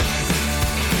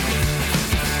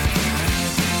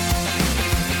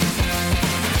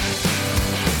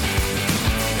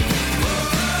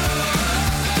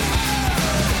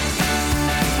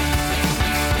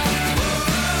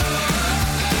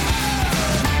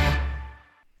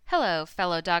Hello,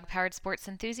 fellow dog powered sports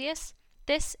enthusiasts.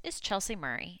 This is Chelsea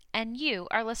Murray, and you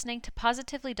are listening to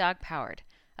Positively Dog Powered,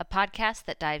 a podcast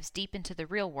that dives deep into the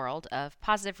real world of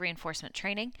positive reinforcement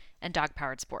training and dog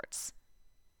powered sports.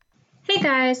 Hey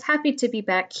guys, happy to be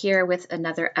back here with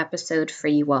another episode for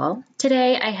you all.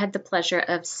 Today I had the pleasure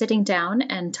of sitting down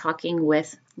and talking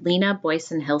with Lena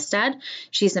Boysen Hillstad.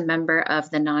 She's a member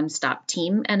of the Nonstop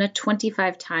team and a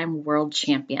 25-time world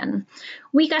champion.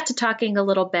 We got to talking a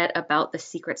little bit about the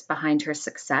secrets behind her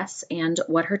success and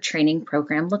what her training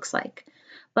program looks like.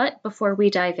 But before we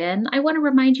dive in, I want to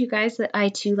remind you guys that I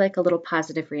too like a little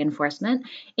positive reinforcement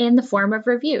in the form of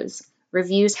reviews.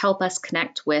 Reviews help us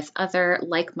connect with other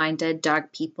like-minded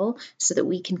dog people so that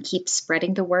we can keep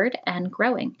spreading the word and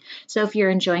growing. So if you're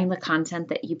enjoying the content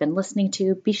that you've been listening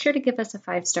to, be sure to give us a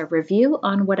 5-star review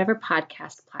on whatever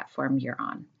podcast platform you're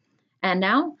on. And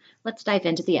now, let's dive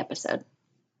into the episode.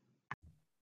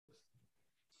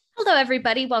 Hello,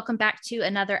 everybody. Welcome back to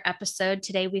another episode.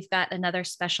 Today, we've got another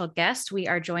special guest. We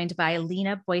are joined by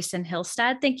Lena Boysen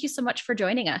Hillstad. Thank you so much for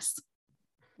joining us.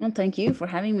 Well, thank you for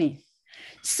having me.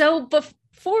 So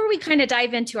before we kind of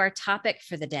dive into our topic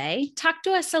for the day, talk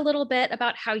to us a little bit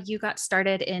about how you got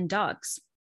started in dogs.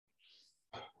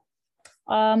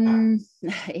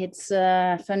 It's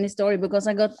a funny story because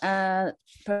I got a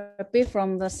puppy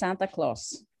from the Santa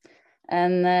Claus,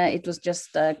 and it was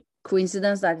just a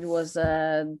coincidence that it was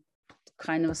a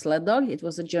kind of a sled dog. It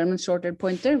was a German short-haired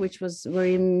pointer, which was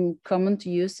very common to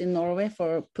use in Norway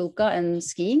for pulka and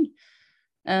skiing.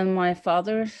 And my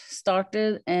father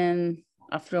started, and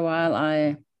after a while,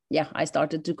 I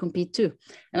started to compete too.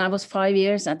 And I was 5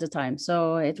 years at the time,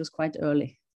 so it was quite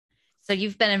early. So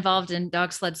you've been involved in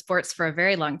dog sled sports for a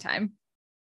very long time.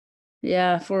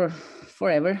 Yeah, for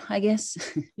forever, I guess.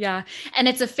 Yeah, and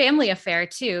it's a family affair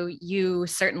too. You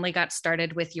certainly got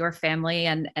started with your family,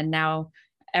 and now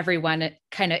everyone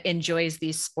kind of enjoys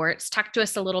these sports. Talk to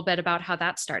us a little bit about how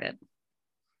that started.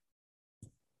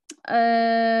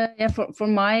 For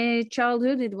my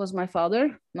childhood, it was my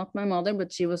father, not my mother,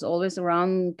 but she was always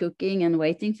around cooking and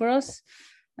waiting for us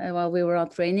while we were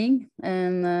out training.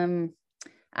 And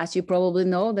as you probably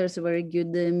know, there's a very good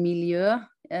milieu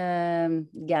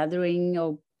gathering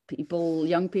of people,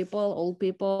 young people, old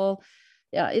people.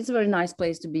 Yeah, it's a very nice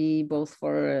place to be, both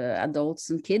for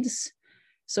adults and kids.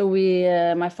 So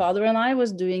my father and I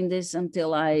was doing this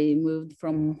until I moved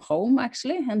from home,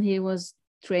 actually, and he was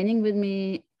training with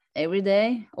me every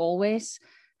day, always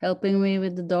helping me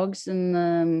with the dogs.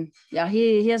 And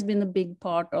he has been a big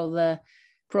part of the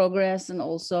progress and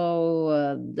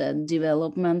also the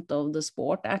development of the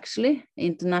sport, actually,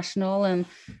 international. And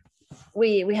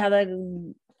we had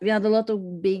a lot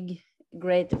of big,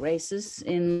 great races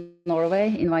in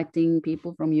Norway, inviting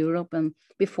people from Europe. And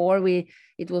before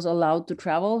it was allowed to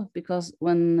travel, because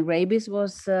when rabies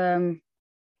was an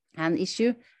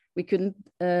issue, we couldn't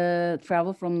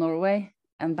travel from Norway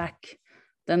and back.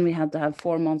 Then we had to have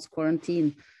 4 months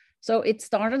quarantine. So it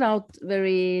started out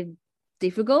very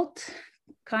difficult,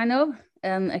 kind of,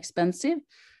 and expensive.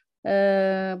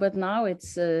 But now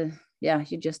it's,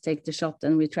 you just take the shot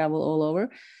and we travel all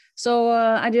over. So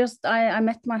I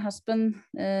met my husband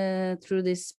through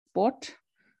this sport,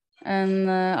 and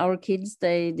our kids,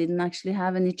 they didn't actually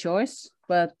have any choice.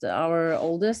 But our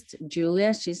oldest,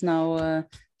 Julia, she's now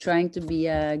trying to be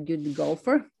a good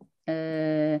golfer.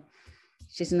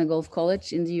 She's in a golf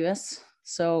college in the US.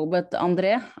 So, but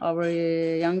André, our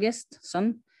youngest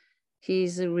son,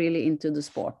 he's really into the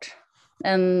sport,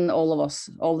 and all of us,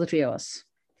 all the three of us.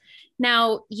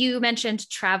 Now, you mentioned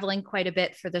traveling quite a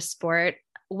bit for the sport.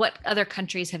 What other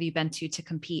countries have you been to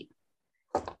compete?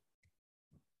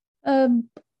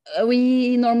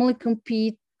 We normally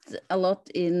compete a lot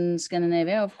in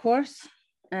Scandinavia, of course,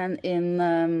 and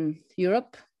in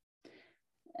Europe,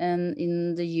 and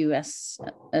in the US,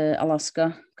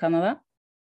 Alaska, Canada.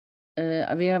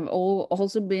 We have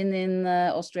also been in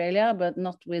Australia, but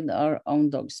not with our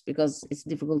own dogs, because it's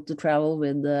difficult to travel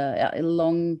with a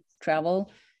long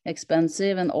travel,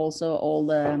 expensive, and also all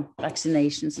the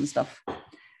vaccinations and stuff.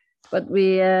 But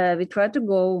we try to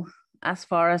go as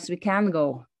far as we can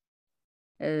go,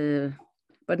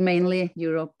 but mainly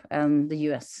Europe and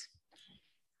the US.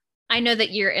 I know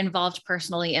that you're involved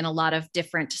personally in a lot of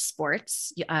different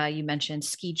sports. You mentioned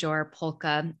ski jor,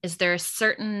 polka. Is there a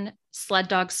certain sled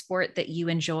dog sport that you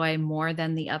enjoy more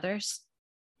than the others?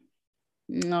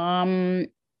 I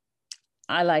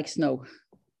like snow,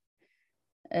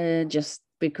 just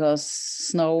because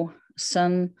snow,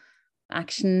 sun,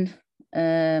 action.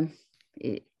 We're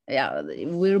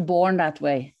born that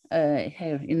way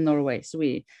here in Norway. So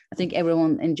I think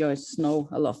everyone enjoys snow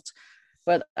a lot.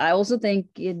 But I also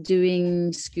think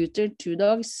doing scooter two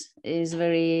dogs is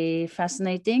very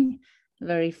fascinating,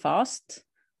 very fast.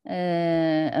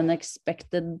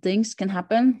 Unexpected things can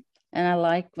happen. And I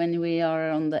like when we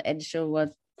are on the edge of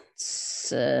what's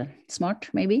smart,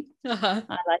 maybe. Uh-huh.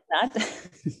 I like that.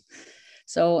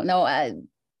 So no,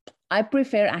 I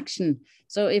prefer action.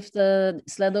 So if the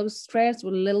sled dogs trails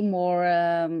were a little more,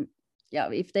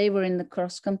 if they were in the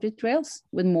cross country trails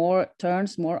with more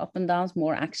turns, more up and downs,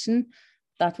 more action,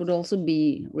 that would also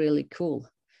be really cool.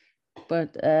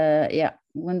 But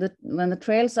when the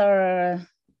trails are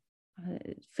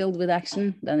filled with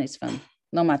action, then it's fun,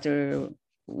 no matter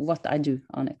what I do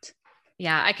on it.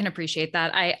 Yeah, I can appreciate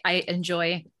that. I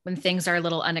enjoy when things are a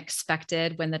little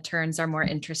unexpected, when the turns are more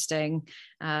interesting,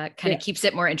 kind of keeps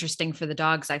it more interesting for the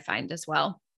dogs, I find as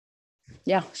well.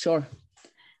 Yeah, sure.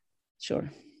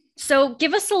 So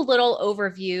give us a little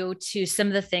overview to some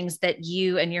of the things that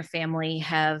you and your family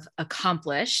have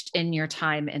accomplished in your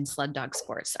time in sled dog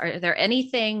sports. Are there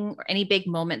anything or any big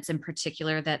moments in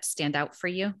particular that stand out for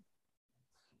you?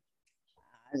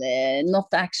 Not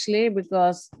actually,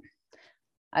 because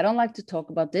I don't like to talk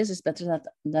about this. It's better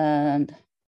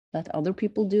that other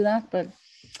people do that. But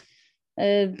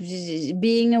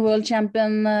being a world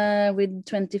champion with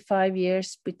 25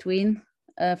 years between,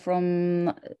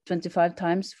 from 25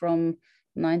 times from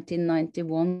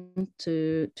 1991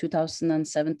 to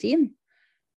 2017,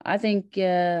 I think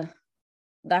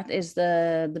that is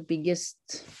the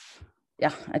biggest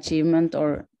achievement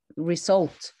or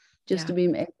result, just to be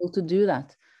able to do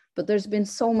that. But there's been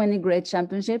so many great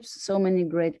championships, so many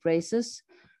great races,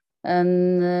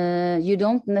 and you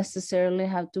don't necessarily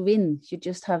have to win. You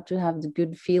just have to have the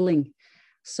good feeling.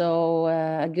 So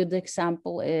a good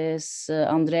example is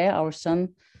André, our son,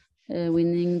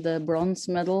 winning the bronze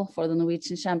medal for the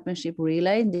Norwegian Championship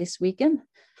relay this weekend.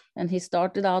 And he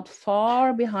started out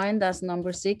far behind as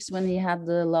number 6 when he had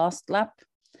the last lap,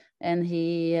 and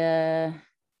he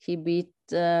beat.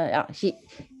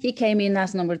 He came in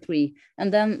as number 3,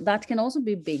 and then that can also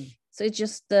be big. So it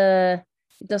just it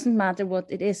doesn't matter what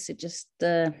it is. It just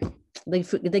the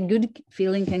good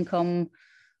feeling can come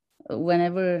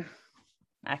whenever.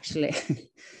 Actually,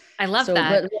 I love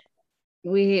that. But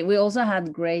we also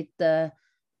had great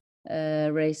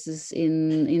races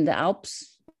in the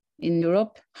Alps in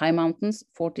Europe, high mountains,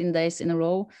 14 days in a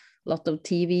row. A lot of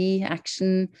TV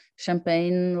action,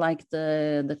 champagne, like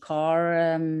the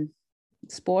car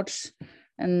sports,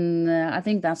 and I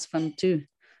think that's fun too.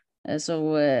 It's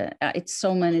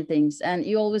so many things, and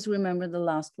you always remember the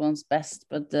last ones best.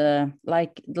 But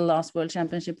like the last World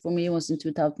Championship for me was in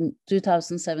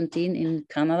 2017 in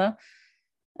Canada,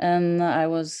 and I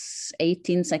was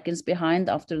 18 seconds behind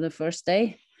after the first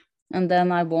day, and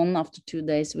then I won after 2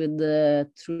 days with the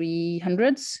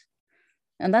 300s,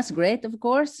 and that's great, of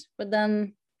course. But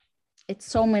then it's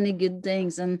so many good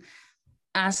things, and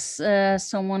as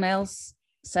someone else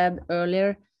said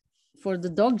earlier, for the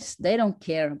dogs, they don't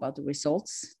care about the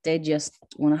results. They just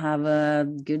want to have a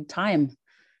good time.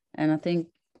 And I think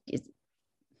it's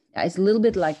a little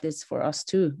bit like this for us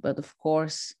too. But of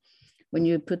course, when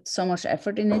you put so much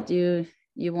effort in it,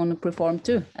 you want to perform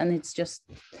too. And it's just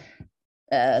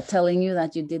telling you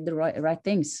that you did the right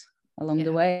things along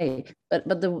the way. But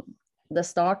the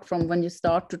start, from when you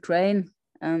start to train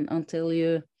and until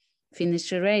you finish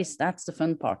the race, that's the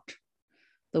fun part.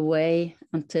 The way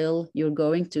until you're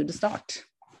going to the start.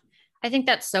 I think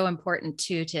that's so important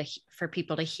too, for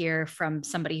people to hear from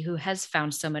somebody who has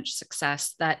found so much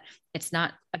success, that it's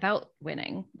not about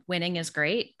winning. Winning is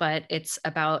great, but it's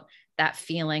about that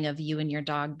feeling of you and your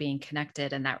dog being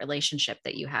connected, and that relationship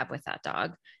that you have with that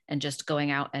dog, and just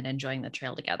going out and enjoying the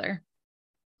trail together.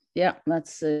 Yeah,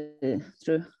 that's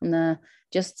true. And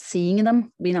just seeing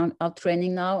them, being out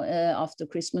training now, after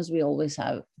Christmas, we almost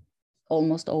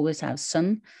always have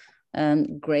sun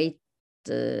and great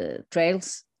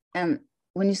trails. And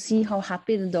when you see how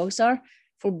happy the dogs are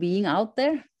for being out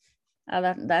there,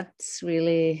 that's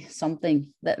really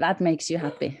something that makes you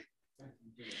happy.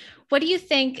 What do you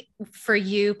think, for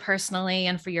you personally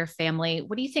and for your family,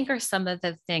 what do you think are some of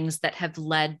the things that have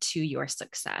led to your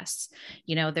success?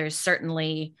 You know, there's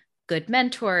certainly good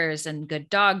mentors and good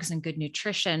dogs and good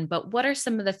nutrition, but what are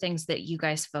some of the things that you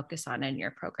guys focus on in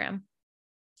your program?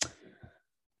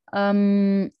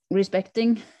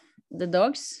 Respecting the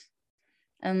dogs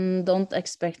and don't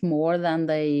expect more than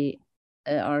they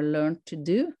are learned to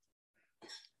do,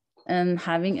 and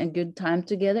having a good time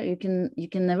together. You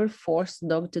can never force the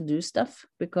dog to do stuff,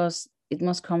 because it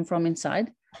must come from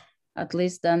inside. At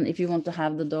least then, if you want to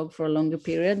have the dog for a longer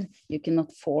period, you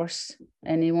cannot force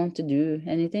anyone to do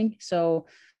anything. So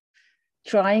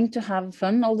trying to have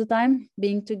fun all the time,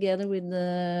 being together with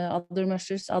the other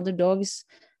mushers, other dogs.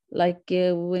 Like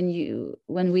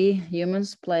when we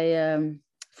humans play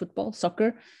football,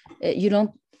 soccer, you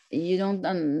don't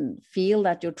feel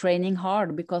that you're training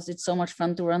hard because it's so much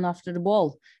fun to run after the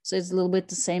ball. So it's a little bit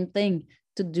the same thing,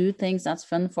 to do things that's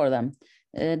fun for them.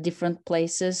 Different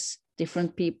places,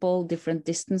 different people, different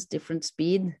distance, different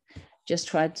speed. Just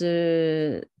try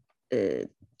to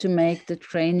make the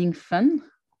training fun.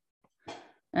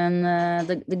 And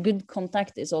the good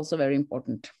contact is also very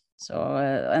important. So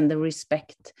and the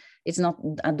respect. It's not,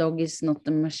 a dog is not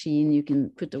a machine you can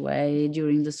put away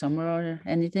during the summer or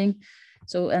anything.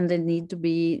 So, and they need to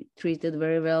be treated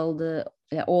very well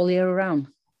all year round.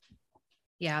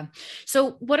 Yeah.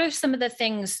 So what are some of the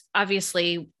things,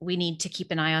 obviously we need to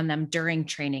keep an eye on them during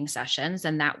training sessions,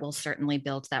 and that will certainly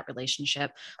build that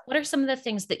relationship. What are some of the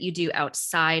things that you do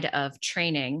outside of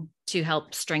training to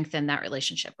help strengthen that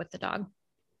relationship with the dog?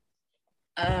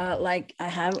 Like I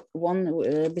have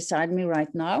one beside me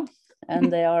right now,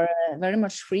 and they are very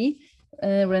much free,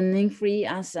 running free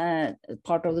as a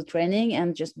part of the training,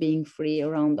 and just being free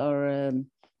around our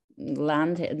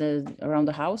land, around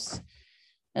the house,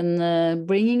 and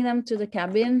bringing them to the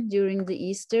cabin during the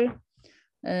Easter.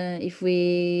 If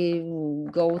we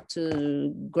go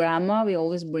to grandma, we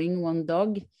always bring one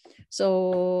dog.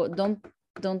 So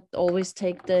don't always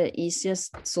take the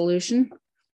easiest solution,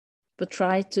 but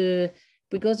try to,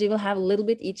 because you will have a little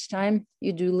bit each time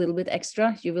you do a little bit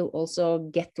extra, you will also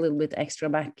get a little bit extra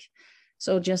back.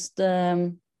 So just, yeah,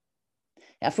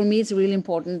 for me, it's really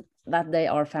important that they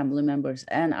are family members,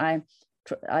 and I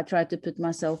try to put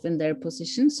myself in their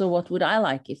position. So what would I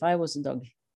like if I was a dog?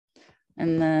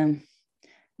 And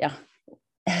yeah,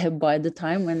 by the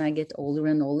time when I get older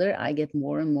and older, I get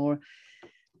more and more,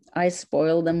 I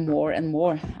spoil them more and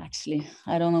more, actually.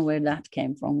 I don't know where that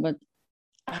came from, but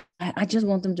I just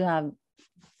want them to have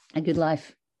a good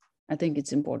life. I think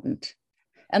it's important.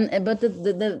 And but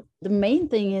the main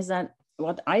thing is that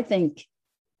what I think,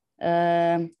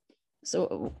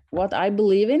 so what I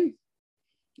believe in,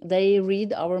 they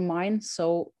read our mind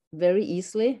so very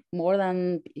easily, more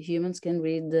than humans can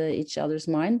read each other's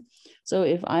mind. So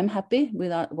if I'm happy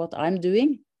with what I'm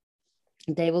doing,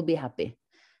 they will be happy.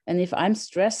 And if I'm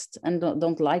stressed and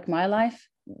don't like my life,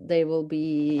 they will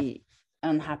be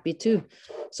unhappy too.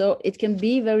 So it can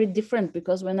be very different,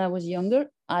 because when I was younger,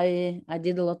 I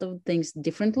did a lot of things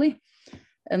differently,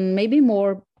 and maybe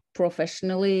more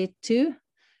professionally too.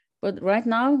 But right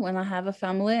now, when I have a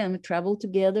family and we travel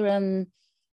together, and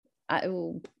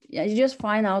you just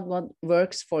find out what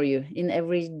works for you in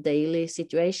every daily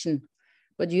situation.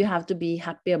 But you have to be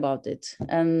happy about it,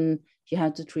 and you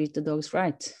have to treat the dogs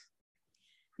right.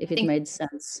 If it made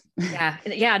sense.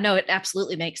 Yeah, no, it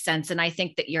absolutely makes sense. And I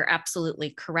think that you're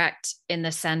absolutely correct in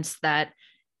the sense that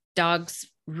dogs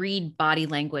read body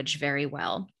language very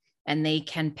well, and they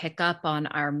can pick up on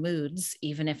our moods,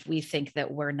 even if we think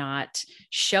that we're not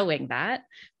showing that,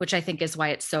 which I think is why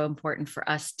it's so important for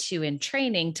us to, in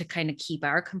training, to kind of keep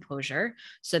our composure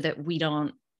so that we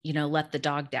don't, let the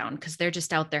dog down, because they're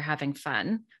just out there having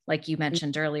fun. Like you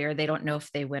mentioned earlier, they don't know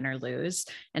if they win or lose.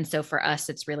 And so for us,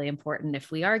 it's really important, if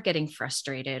we are getting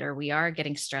frustrated or we are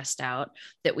getting stressed out,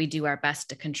 that we do our best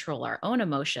to control our own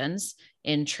emotions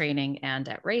in training and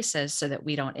at races so that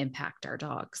we don't impact our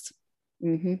dogs.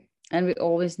 Mm-hmm. And we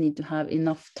always need to have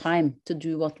enough time to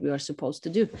do what we are supposed to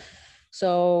do.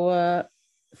 So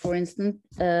for instance,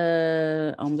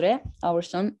 Andre, our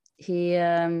son,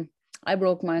 I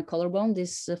broke my collarbone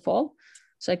this fall,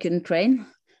 so I couldn't train,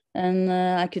 and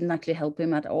I couldn't actually help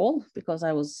him at all because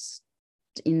I was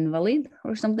invalid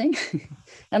or something.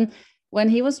 And when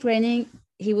he was training,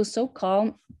 he was so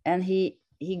calm, and he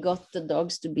got the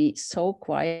dogs to be so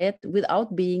quiet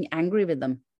without being angry with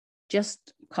them.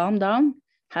 Just calm down,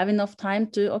 have enough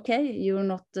time to, okay, you're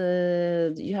not,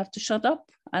 you have to shut up.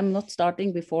 I'm not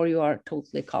starting before you are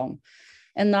totally calm.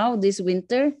 And now this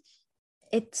winter,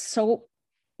 it's so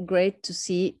great to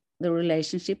see the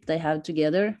relationship they have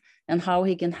together, and how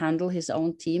he can handle his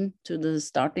own team to the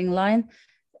starting line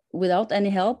without any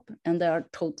help, and they are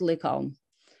totally calm.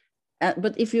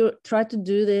 But if you try to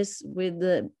do this with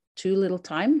too little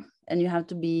time, and you have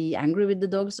to be angry with the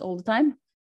dogs all the time,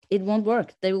 it won't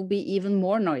work. They will be even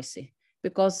more noisy,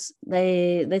 because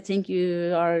they think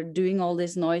you are doing all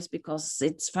this noise because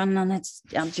it's fun, and it's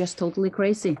just totally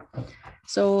crazy.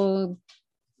 So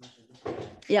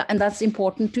yeah, and that's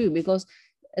important too, because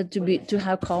to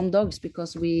have calm dogs,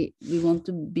 because we want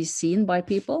to be seen by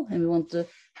people, and we want to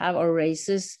have our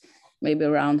races maybe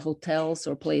around hotels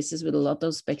or places with a lot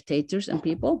of spectators and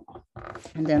people,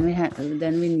 and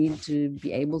then we need to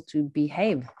be able to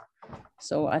behave.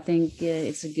 So I think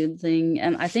it's a good thing.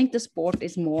 And I think the sport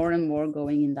is more and more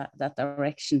going in that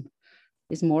direction.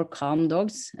 It's more calm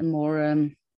dogs and more,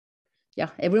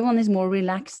 everyone is more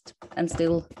relaxed and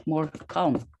still more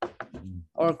calm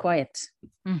or quiet.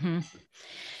 Mm-hmm.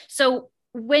 So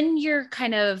when you're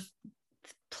kind of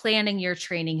planning your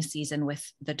training season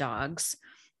with the dogs,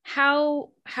 how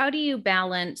do you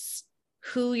balance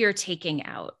who you're taking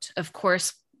out? Of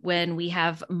course, when we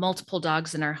have multiple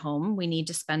dogs in our home, we need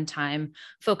to spend time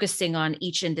focusing on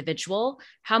each individual.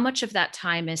 How much of that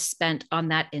time is spent on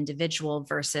that individual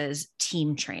versus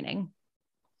team training?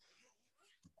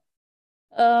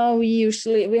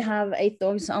 We have 8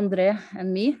 dogs, Andre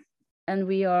and me, and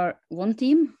we are one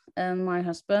team. And my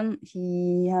husband,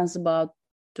 he has about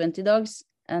 20 dogs,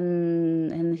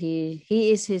 and he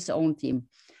is his own team.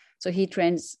 So he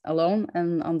trains alone,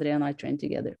 and Andre and I train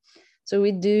together. So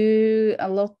we do a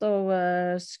lot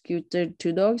of scooter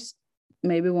 2 dogs,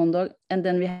 maybe 1 dog, and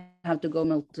then we have to go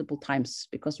multiple times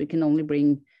because we can only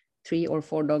bring 3 or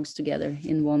 4 dogs together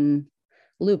in one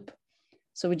loop.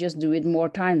 So we just do it more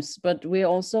times, but we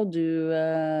also do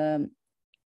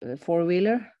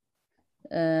 4-wheeler,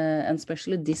 and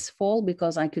especially this fall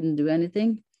because I couldn't do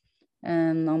anything.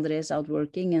 And Andre is out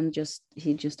working, and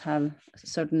he just have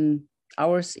certain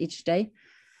hours each day.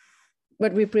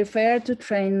 But we prefer to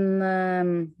train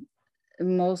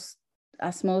most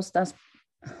as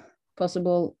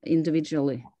possible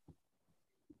individually,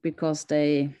 because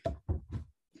I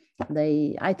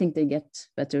think they get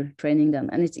better training then,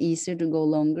 and it's easier to go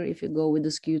longer if you go with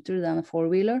a scooter than a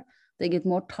 4-wheeler. They get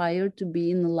more tired to be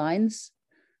in the lines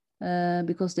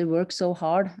because they work so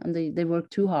hard, and they work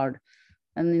too hard.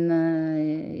 And in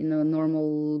a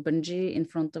normal bungee in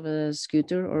front of a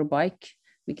scooter or a bike,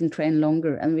 we can train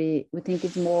longer, and we think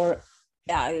it's more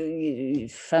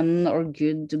fun or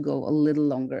good to go a little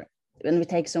longer. When we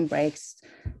take some breaks,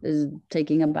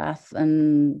 taking a bath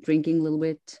and drinking a little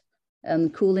bit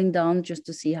and cooling down just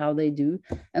to see how they do.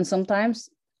 And sometimes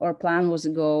our plan was to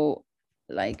go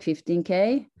like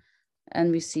 15K,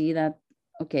 and we see that,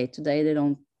 okay, today they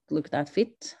don't look that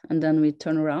fit, and then we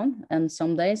turn around. And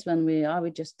some days when we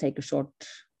just take a short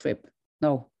trip.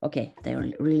 No, okay,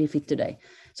 they're really fit today.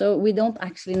 So we don't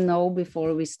actually know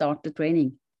before we start the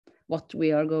training what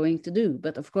we are going to do.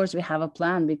 But of course we have a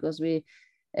plan, because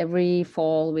every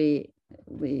fall we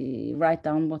write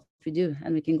down what we do,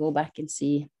 and we can go back and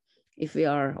see if we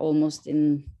are almost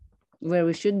in where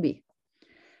we should be.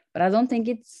 But I don't think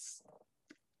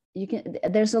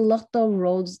there's a lot of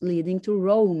roads leading to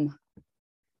Rome,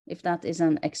 if that is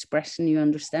an expression you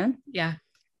understand. Yeah.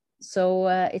 So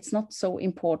it's not so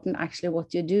important actually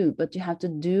what you do, but you have to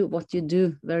do what you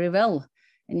do very well,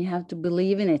 and you have to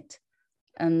believe in it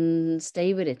and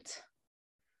stay with it.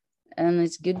 And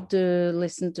it's good to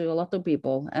listen to a lot of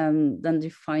people and then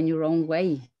define your own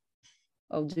way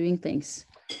of doing things.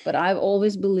 But I've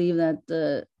always believed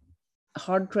that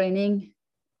hard training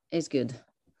is good.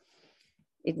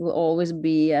 It will always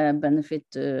be a benefit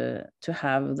to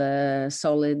have the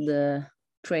solid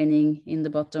training in the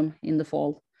bottom in the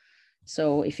fall.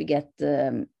 So if you get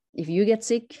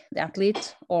sick, the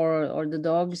athlete or the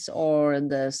dogs or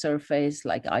the surface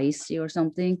like icy or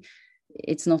something,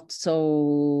 it's not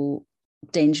so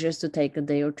dangerous to take a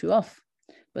day or 2 off.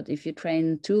 But if you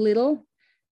train too little,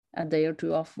 a day or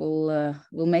 2 off will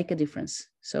make a difference.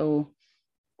 So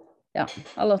yeah,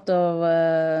 a lot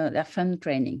of fun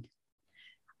training.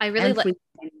 I really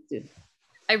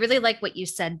like what you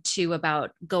said too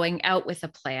about going out with a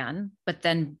plan, but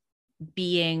then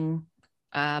being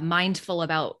mindful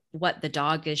about what the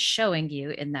dog is showing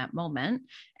you in that moment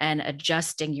and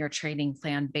adjusting your training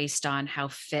plan based on how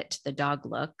fit the dog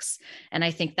looks. And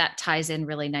I think that ties in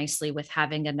really nicely with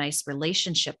having a nice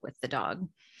relationship with the dog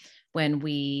when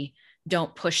we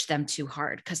don't push them too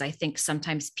hard. Because I think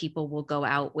sometimes people will go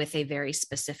out with a very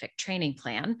specific training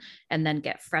plan and then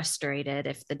get frustrated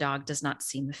if the dog does not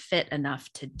seem fit enough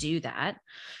to do that.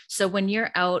 So when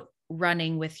you're out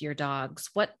running with your dogs,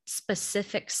 what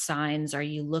specific signs are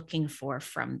you looking for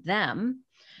from them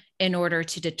in order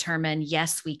to determine,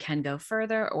 yes, we can go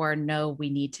further, or no, we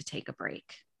need to take a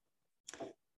break?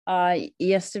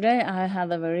 Yesterday, I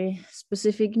had a very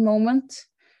specific moment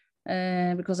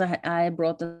because I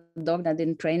brought a dog that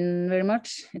didn't train very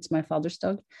much. It's my father's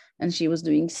dog, and she was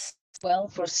doing well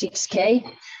for 6K,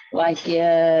 like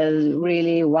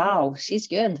really, wow, she's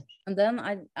good. And then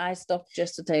I stopped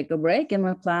just to take a break, and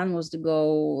my plan was to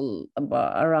go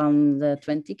around the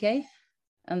 20K.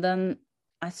 And then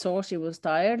I saw she was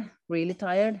tired, really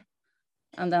tired.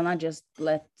 And then I just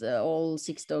let all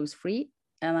 6 dogs free,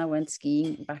 and I went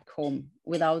skiing back home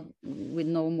with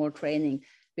no more training,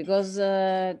 because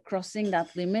crossing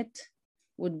that limit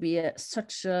would be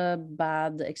such a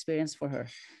bad experience for her.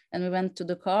 And we went to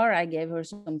the car, I gave her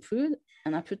some food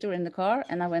and I put her in the car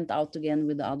and I went out again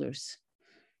with the others.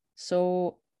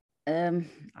 So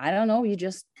I don't know, you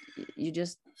just,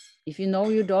 if you know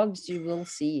your dogs, you will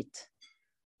see it.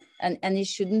 And it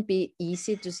shouldn't be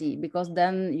easy to see, because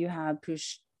then you have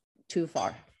pushed too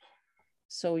far.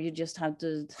 So you just have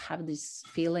to have this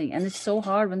feeling. And it's so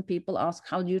hard when people ask,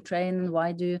 how do you train and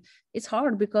why do you? It's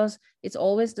hard because it's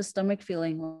always the stomach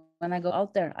feeling. When I go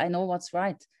out there, I know what's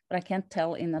right, but I can't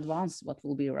tell in advance what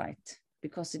will be right,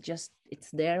 because it's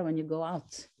there when you go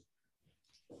out.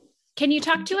 Can you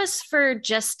talk to us for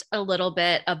just a little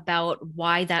bit about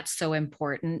why that's so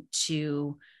important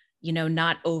to,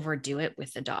 not overdo it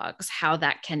with the dogs, how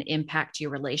that can impact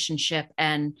your relationship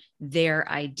and their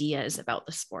ideas about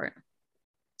the sport?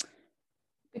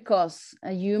 Because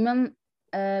a human,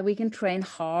 we can train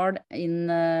hard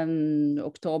in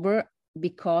October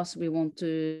because we want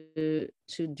to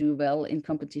do well in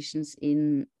competitions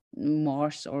in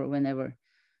March or whenever.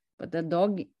 But the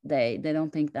dog, they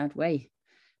don't think that way.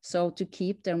 So to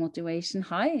keep their motivation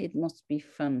high, it must be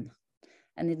fun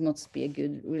and it must be a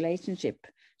good relationship.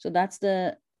 So that's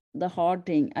the hard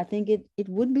thing. I think it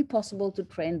would be possible to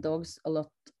train dogs a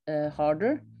lot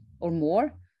harder or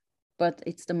more, but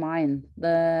it's the mind,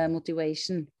 the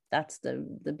motivation. That's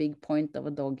the big point of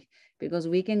a dog, because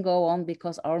we can go on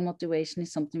because our motivation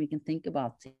is something we can think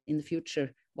about in the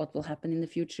future, what will happen in the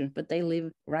future, but they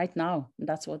live right now. And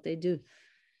that's what they do.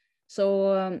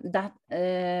 So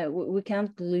we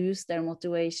can't lose their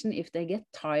motivation. If they get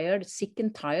tired, sick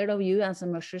and tired of you as a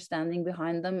musher standing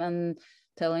behind them and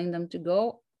telling them to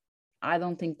go, I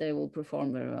don't think they will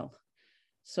perform very well.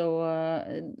 So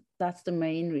that's the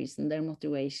main reason, their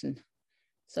motivation.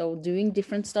 So doing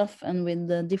different stuff and with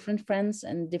the different friends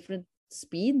and different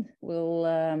speed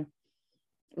will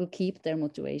keep their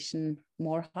motivation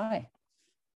more high.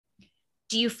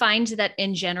 Do you find that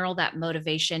in general that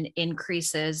motivation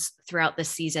increases throughout the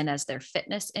season as their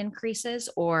fitness increases,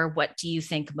 or what do you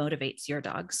think motivates your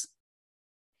dogs?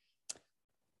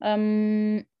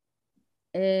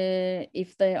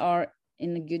 If they are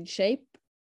in a good shape,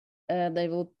 they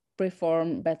will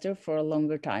perform better for a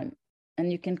longer time. And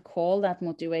you can call that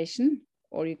motivation,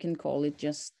 or you can call it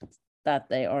just that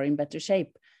they are in better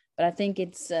shape. But I think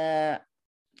it's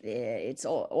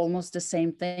almost the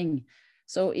same thing.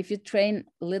 So if you train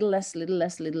a little less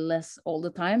all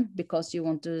the time because you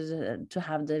want to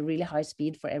have the really high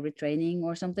speed for every training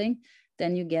or something,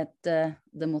 then you get the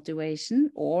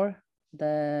motivation, or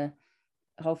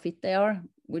how fit they are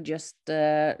would just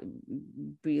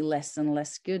be less and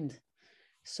less good.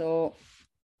 So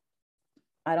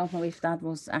I don't know if that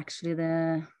was actually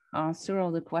the answer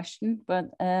of the question,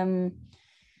 but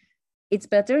it's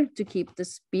better to keep the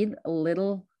speed a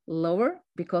little lower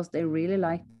because they really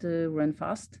like to run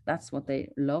fast. That's what they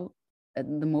love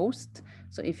the most.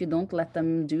 So if you don't let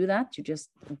them do that, you just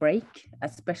break,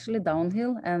 especially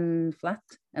downhill and flat,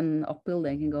 and uphill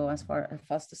they can go as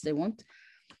fast as they want.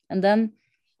 And then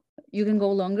you can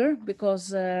go longer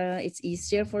because it's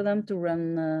easier for them to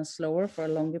run slower for a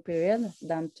longer period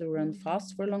than to run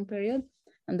fast for a long period.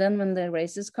 And then when the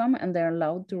races come and they're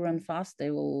allowed to run fast,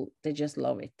 they just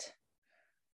love it.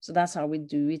 So that's how we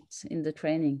do it in the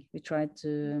training. We try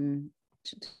to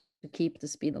keep the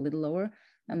speed a little lower,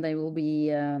 and they will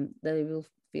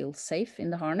feel safe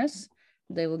in the harness.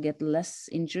 They will get less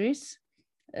injuries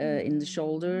in the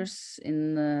shoulders,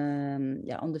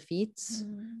 on the feet,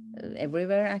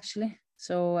 everywhere actually.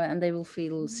 So and they will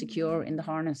feel secure in the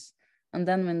harness. And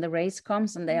then when the race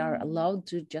comes and they are allowed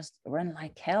to just run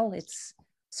like hell, it's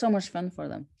so much fun for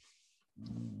them.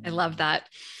 I love that.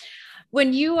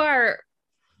 When you are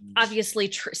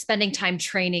obviously spending time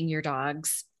training your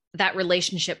dogs, that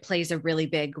relationship plays a really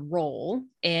big role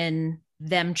in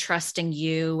them trusting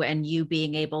you and you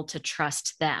being able to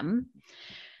trust them.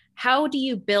 How do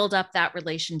you build up that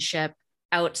relationship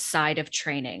outside of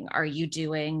training? Are you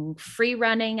doing free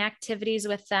running activities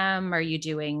with them? Are you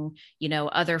doing,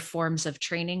 other forms of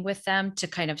training with them to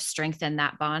kind of strengthen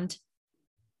that bond?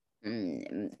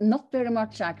 Not very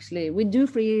much, actually. We do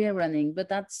free running, but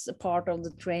that's a part of the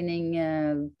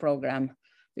training program,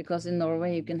 because in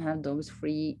Norway you can have dogs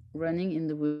free running in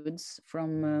the woods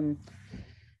from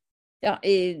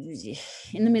in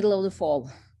the middle of the fall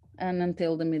and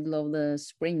until the middle of the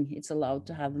spring. It's allowed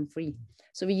to have them free.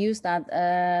 So we use that.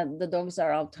 The dogs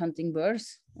are out hunting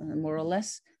birds, more or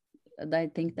less.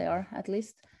 I think they are, at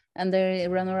least, and they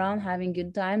run around having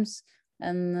good times.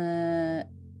 And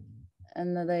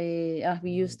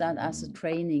we use that as a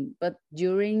training. But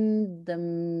during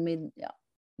the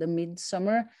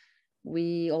midsummer,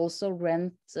 we also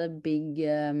rent a big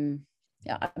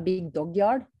a big dog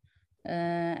yard,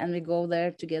 and we go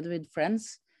there together with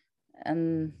friends,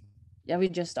 and we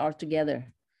just are together,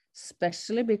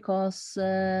 especially because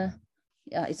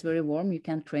it's very warm, you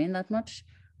can't train that much,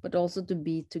 but also to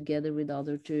be together with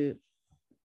other, to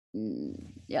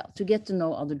to get to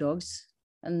know other dogs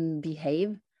and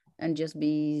behave and just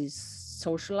be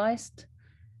socialized.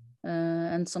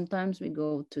 And sometimes we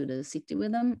go to the city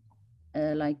with them,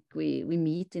 like we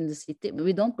meet in the city.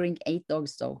 We don't bring 8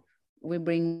 dogs though. We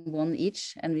bring 1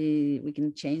 each, and we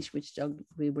can change which dog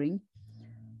we bring.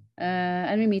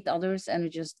 And we meet others, and we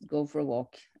just go for a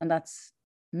walk, and that's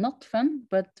not fun,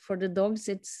 but for the dogs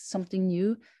it's something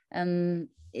new, and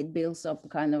it builds up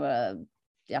kind of a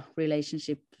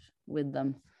relationship with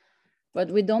them. But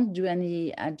we don't do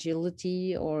any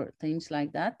agility or things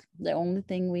like that. The only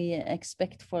thing we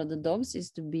expect for the dogs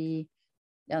is to be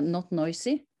not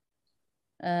noisy,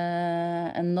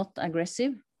 and not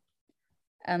aggressive,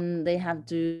 and they have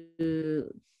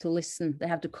to listen. They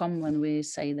have to come when we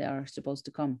say they are supposed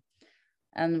to come,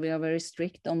 and we are very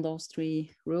strict on those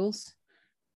 3 rules.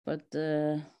 But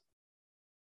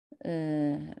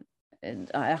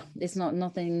it's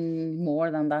nothing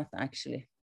more than that, actually.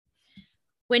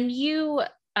 When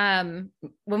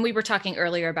we were talking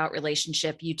earlier about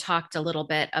relationship, you talked a little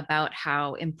bit about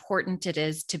how important it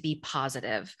is to be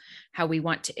positive, how we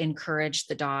want to encourage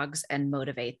the dogs and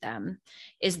motivate them.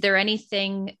 Is there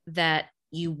anything that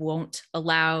you won't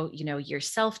allow,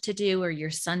 yourself to do or your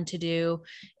son to do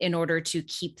in order to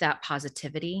keep that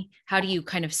positivity? How do you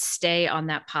kind of stay on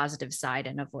that positive side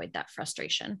and avoid that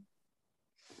frustration?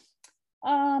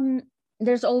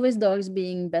 There's always dogs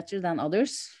being better than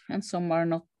others, and some are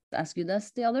not as good as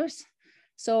the others.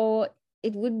 So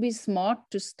it would be smart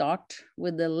to start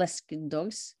with the less good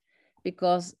dogs,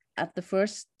 because at the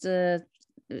first,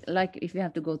 like if you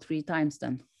have to go 3 times,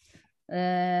 then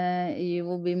you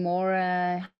will be more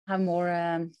have more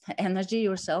energy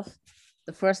yourself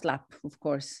the first lap, of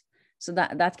course. So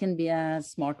that can be a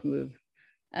smart move.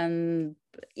 And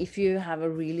if you have a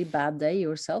really bad day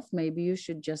yourself, maybe you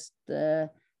should just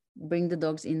bring the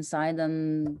dogs inside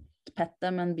and pet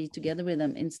them and be together with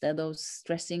them instead of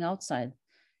stressing outside.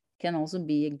 Can also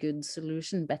be a good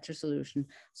solution, better solution.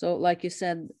 So like you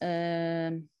said,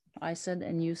 I said,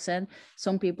 and you said,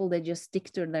 some people, they just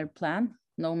stick to their plan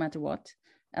no matter what.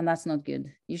 And that's not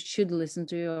good. You should listen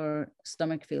to your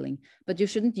stomach feeling, but you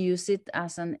shouldn't use it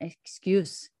as an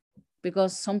excuse,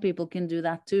 because some people can do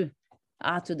that too.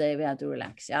 Today we have to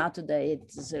relax. Today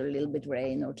it's a little bit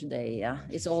rain, or today,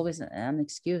 it's always an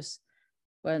excuse.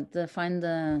 But find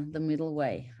the middle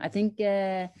way. I think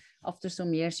after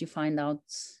some years, you find out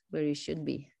where you should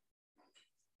be.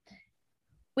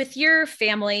 With your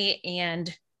family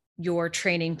and your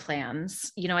training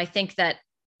plans, I think that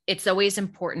it's always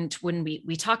important when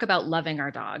we talk about loving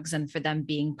our dogs and for them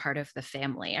being part of the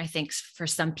family. I think for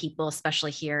some people,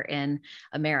 especially here in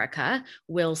America,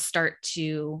 will start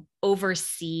to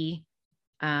oversee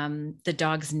the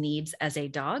dog's needs as a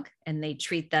dog, and they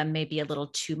treat them maybe a little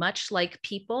too much like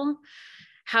people.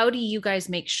 How do you guys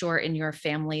make sure in your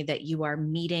family that you are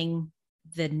meeting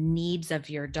the needs of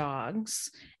your dogs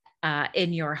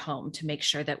in your home, to make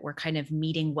sure that we're kind of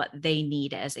meeting what they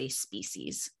need as a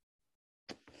species?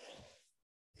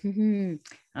 I'm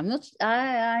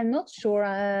not sure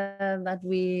that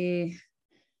we.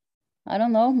 I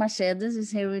don't know. Mercedes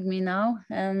is here with me now,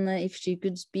 and if she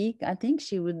could speak, I think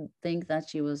she would think that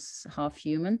she was half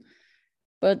human.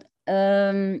 But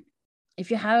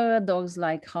if you have dogs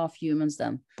like half humans,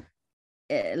 then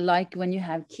like when you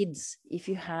have kids, if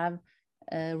you have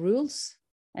rules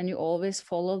and you always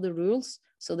follow the rules,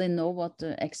 so they know what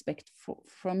to expect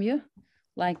from you.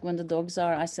 Like when the dogs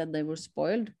are, I said they were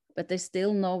spoiled, but they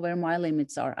still know where my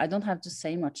limits are. I don't have to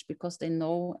say much because they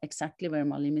know exactly where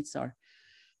my limits are.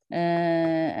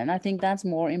 And I think that's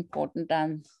more important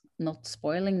than not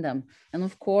spoiling them. And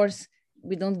of course,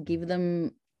 we don't give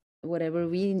them whatever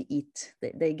we eat.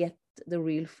 They get the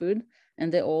real food,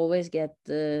 and they always get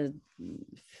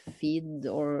feed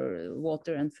or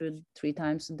water and food 3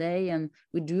 times a day. And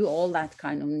we do all that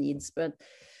kind of needs, but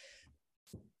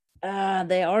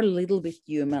they are a little bit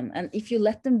human. And if you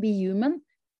let them be human,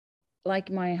 like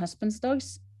my husband's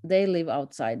dogs, they live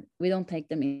outside. We don't take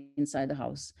them inside the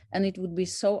house. And it would be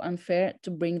so unfair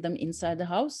to bring them inside the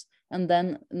house, and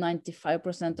then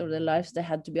 95% of their lives, they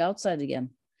had to be outside again.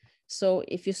 So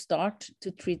if you start to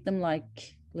treat them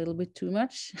like a little bit too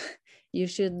much, you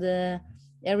should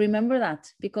remember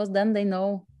that, because then they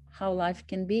know how life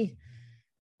can be.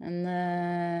 And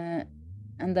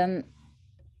then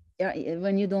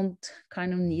when you don't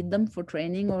kind of need them for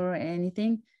training or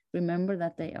anything, remember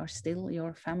that they are still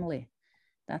your family.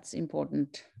 That's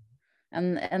important.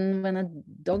 And when a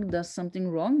dog does something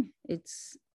wrong,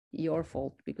 it's your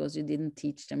fault because you didn't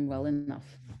teach them well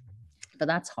enough. But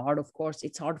that's hard, of course.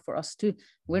 It's hard for us too.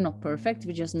 We're not perfect.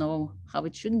 We just know how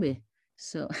it should be.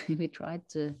 So we try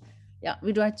to,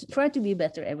 we try to be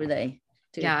better every day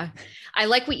too. Yeah. I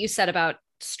like what you said about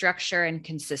structure and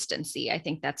consistency. I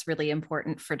think that's really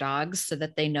important for dogs so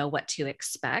that they know what to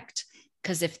expect.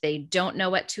 Because if they don't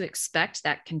know what to expect,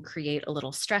 that can create a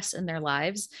little stress in their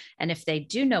lives. And if they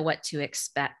do know what to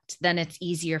expect, then it's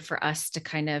easier for us to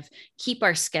kind of keep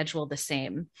our schedule the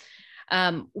same.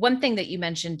 One thing that you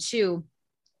mentioned too,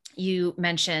 you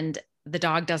mentioned the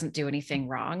dog doesn't do anything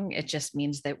wrong. It just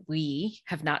means that we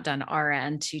have not done our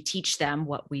end to teach them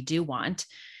what we do want.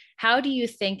 How do you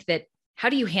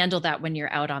handle that when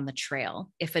you're out on the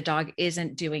trail? If a dog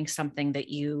isn't doing something that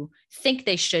you think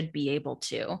they should be able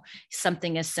to,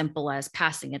 something as simple as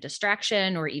passing a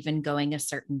distraction or even going a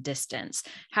certain distance,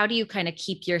 how do you kind of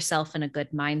keep yourself in a good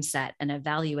mindset and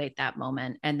evaluate that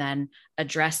moment and then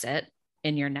address it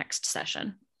in your next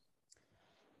session?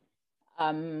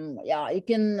 You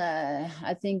can,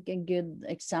 I think a good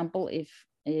example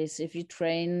is if you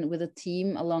train with a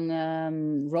team along a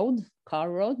car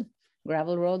road,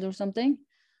 gravel road or something,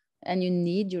 and you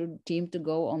need your team to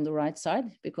go on the right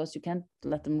side because you can't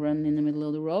let them run in the middle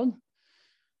of the road.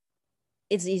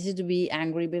 It's easy to be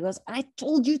angry because I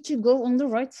told you to go on the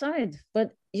right side,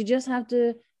 but you just have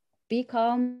to be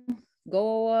calm,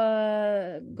 go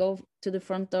to the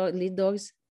front lead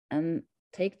dogs and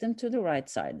take them to the right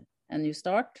side. And you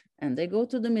start and they go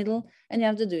to the middle and you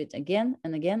have to do it again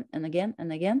and again and again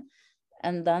and again.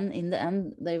 And then in the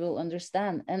end, they will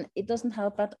understand. And it doesn't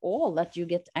help at all that you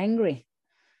get angry.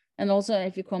 And also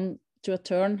if you come to a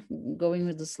turn going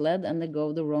with the sled and they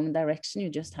go the wrong direction, you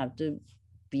just have to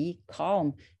be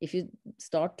calm. If you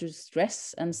start to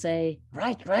stress and say,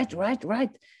 right,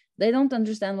 they don't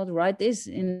understand what right is.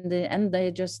 In the end,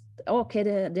 they just,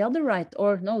 okay, the other right,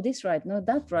 or no, this right, no,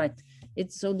 that right.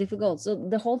 It's so difficult. So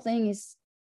the whole thing is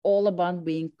all about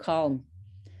being calm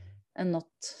and not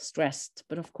stressed.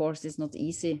 But of course, it's not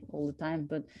easy all the time.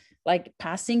 But like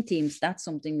passing teams, that's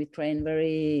something we train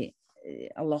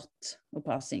a lot of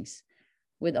passings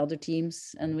with other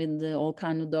teams and with all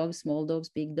kind of dogs, small dogs,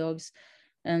 big dogs.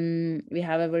 And we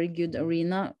have a very good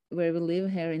arena where we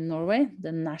live here in Norway,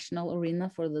 the national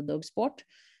arena for the dog sport.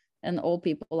 And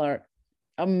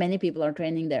many people are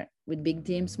training there with big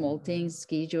teams, small teams,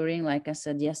 ski juring. Like I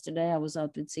said yesterday, I was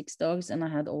out with 6 dogs and I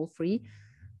had all free.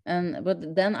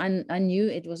 But then I knew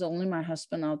it was only my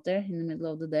husband out there in the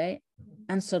middle of the day.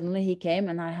 And suddenly he came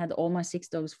and I had all my 6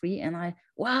 dogs free. And I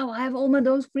have all my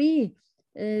dogs free.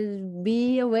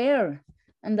 Be aware.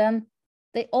 And then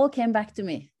they all came back to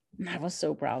me. And I was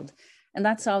so proud. And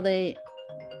that's how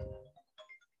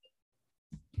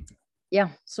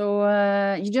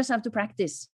so you just have to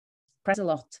practice a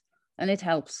lot and it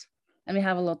helps. And we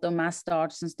have a lot of mass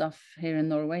starts and stuff here in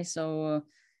Norway. So,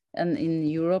 and in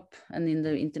Europe and in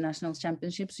the international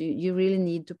championships, you really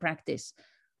need to practice.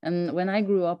 And when I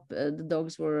grew up, the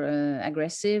dogs were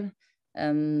aggressive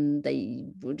and they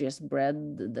were just bred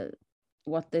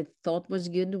what they thought was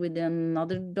good with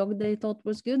another dog they thought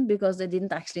was good because they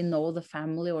didn't actually know the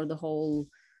family or the whole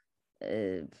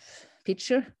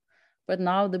picture. But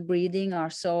now the breeding are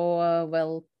so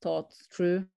well thought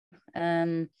through.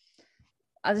 And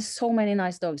there's so many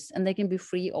nice dogs and they can be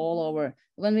free all over.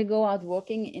 When we go out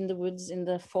walking in the woods in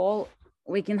the fall,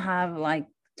 we can have like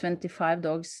 25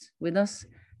 dogs with us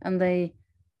and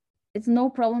it's no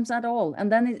problems at all.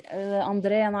 And then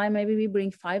Andre and I, maybe we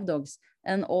bring 5 dogs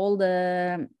and all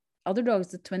the other dogs,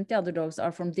 the 20 other dogs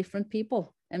are from different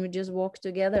people and we just walk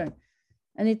together.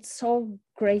 And it's so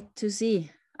great to see.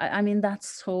 I mean, that's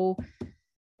so,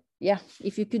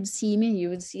 if you could see me, you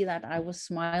would see that I was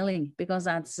smiling because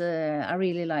that's, I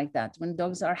really like that. When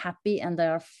dogs are happy and they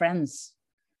are friends,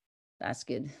 that's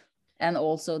good. And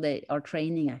also they are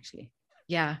training actually.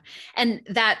 Yeah. And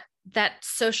that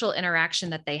social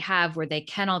interaction that they have where they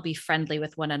can all be friendly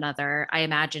with one another, I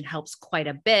imagine helps quite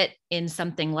a bit in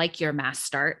something like your mass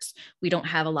starts. We don't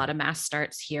have a lot of mass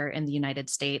starts here in the United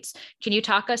States. Can you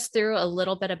talk us through a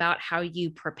little bit about how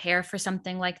you prepare for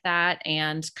something like that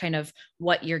and kind of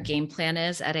what your game plan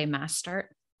is at a mass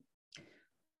start?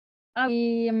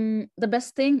 The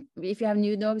best thing, if you have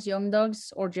new dogs, young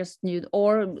dogs, or just new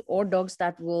or dogs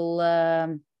that will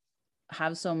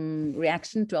have some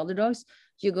reaction to other dogs,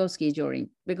 you go ski joring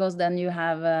because then you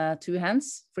have 2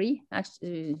 hands free.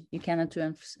 Actually, you can have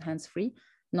 2 hands free.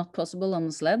 Not possible on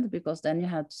the sled because then you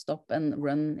have to stop and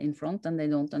run in front and they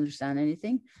don't understand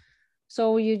anything.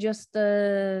 So you just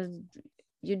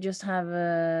you just have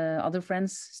other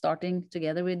friends starting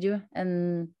together with you,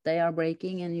 and they are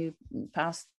breaking, and you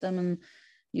pass them, and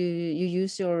you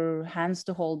use your hands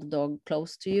to hold the dog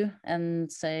close to you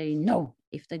and say no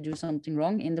if they do something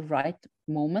wrong in the right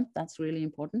moment. That's really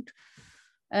important.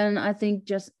 And I think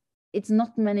just it's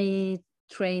not many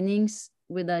trainings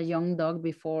with a young dog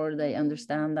before they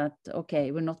understand that,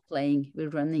 okay, we're not playing, we're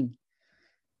running.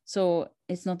 So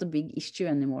it's not a big issue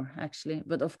anymore, actually.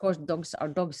 But of course, dogs are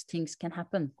dogs. Things can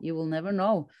happen. You will never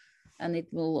know. And it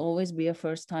will always be a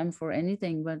first time for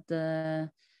anything. But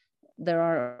there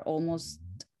are almost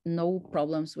no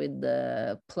problems with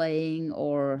playing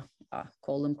or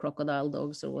call them crocodile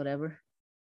dogs or whatever.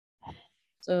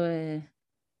 So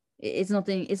it's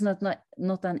nothing. It's not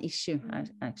an issue,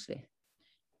 actually.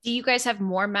 Do you guys have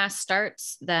more mass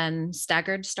starts than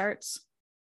staggered starts?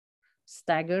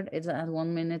 Staggered, it's at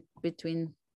 1 minute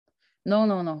between.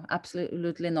 No,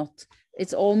 absolutely not.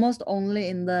 It's almost only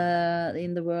in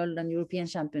the World and European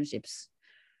Championships.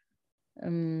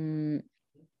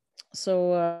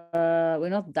 So we're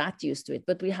not that used to it,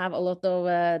 but we have a lot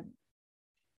of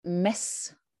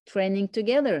mess training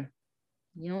together.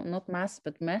 Not mass,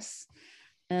 but mess,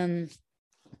 and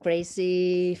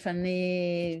crazy,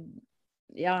 funny,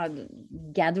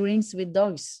 gatherings with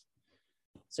dogs.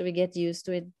 So we get used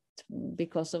to it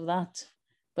because of that.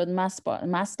 But mass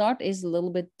start is a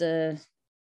little bit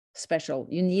special.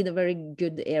 You need a very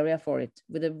good area for it,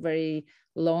 with a very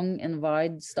long and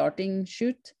wide starting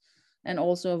chute and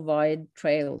also a wide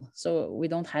trail. So we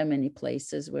don't have many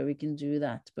places where we can do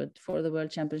that. But for the World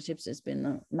Championships, it's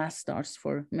been mass starts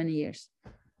for many years.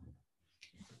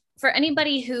 For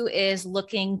anybody who is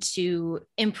looking to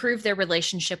improve their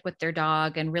relationship with their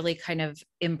dog and really kind of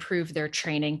improve their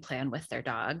training plan with their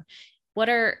dog,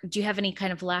 do you have any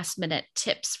kind of last minute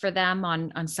tips for them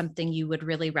on something you would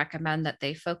really recommend that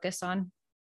they focus on?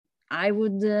 I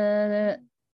would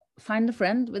find a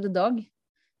friend with a dog.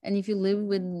 And if you live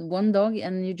with one dog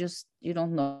and you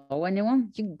don't know anyone,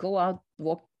 you go out,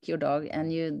 walk your dog,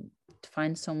 and you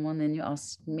find someone and you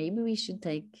ask, maybe we should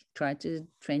try to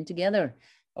train together,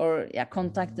 or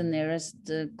contact the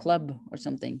nearest club or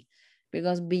something,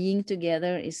 because being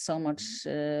together is so much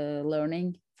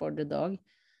learning for the dog.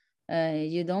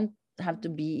 You don't have to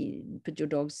put your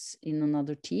dogs in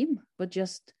another team, but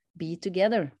just be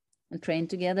together and train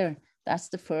together. That's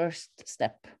the first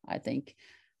step, I think.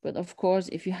 But of course,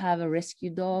 if you have a rescue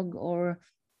dog or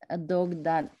a dog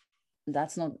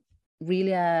that's not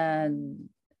really a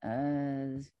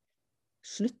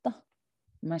slutt,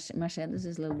 Mercedes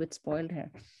is a little bit spoiled here.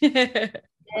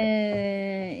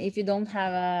 If you don't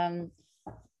have a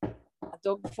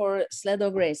dog for sled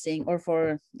dog racing or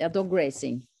for dog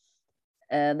racing,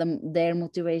 their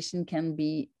motivation can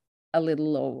be a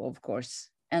little low, of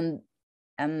course, and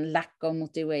lack of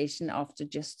motivation after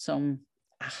just some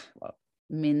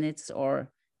minutes or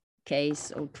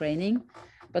case or training.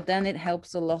 But then it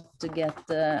helps a lot to get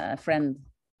a friend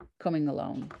coming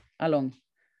along.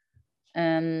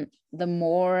 And the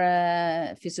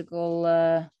more physical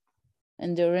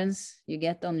endurance you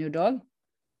get on your dog,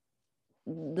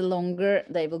 the longer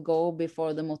they will go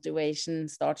before the motivation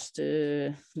starts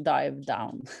to dive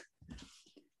down.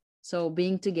 So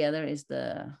being together it's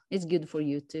good for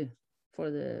you too,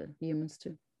 for the humans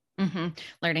too. Mm-hmm.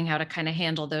 Learning how to kind of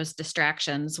handle those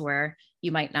distractions where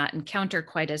you might not encounter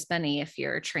quite as many if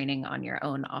you're training on your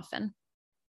own often.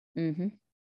 Mm-hmm.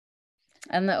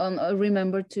 And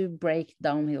remember to break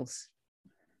downhills.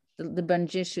 The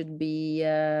bungee should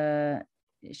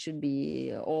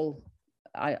be all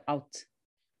out,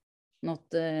 not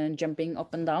jumping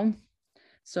up and down.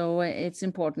 So it's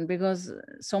important, because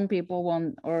some people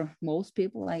want, or most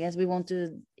people, I guess, we want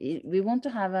to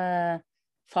have a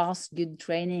fast, good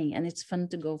training, and it's fun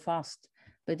to go fast.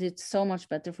 But it's so much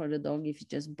better for the dog if you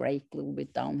just break a little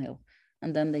bit downhill,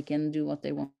 and then they can do what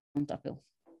they want uphill.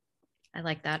 I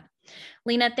like that.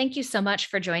 Lena, thank you so much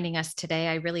for joining us today.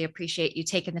 I really appreciate you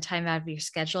taking the time out of your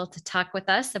schedule to talk with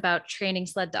us about training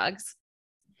sled dogs.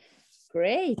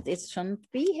 Great. It's fun to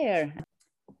be here.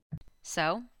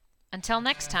 So, until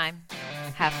next time,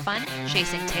 have fun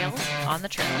chasing tails on the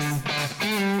trails.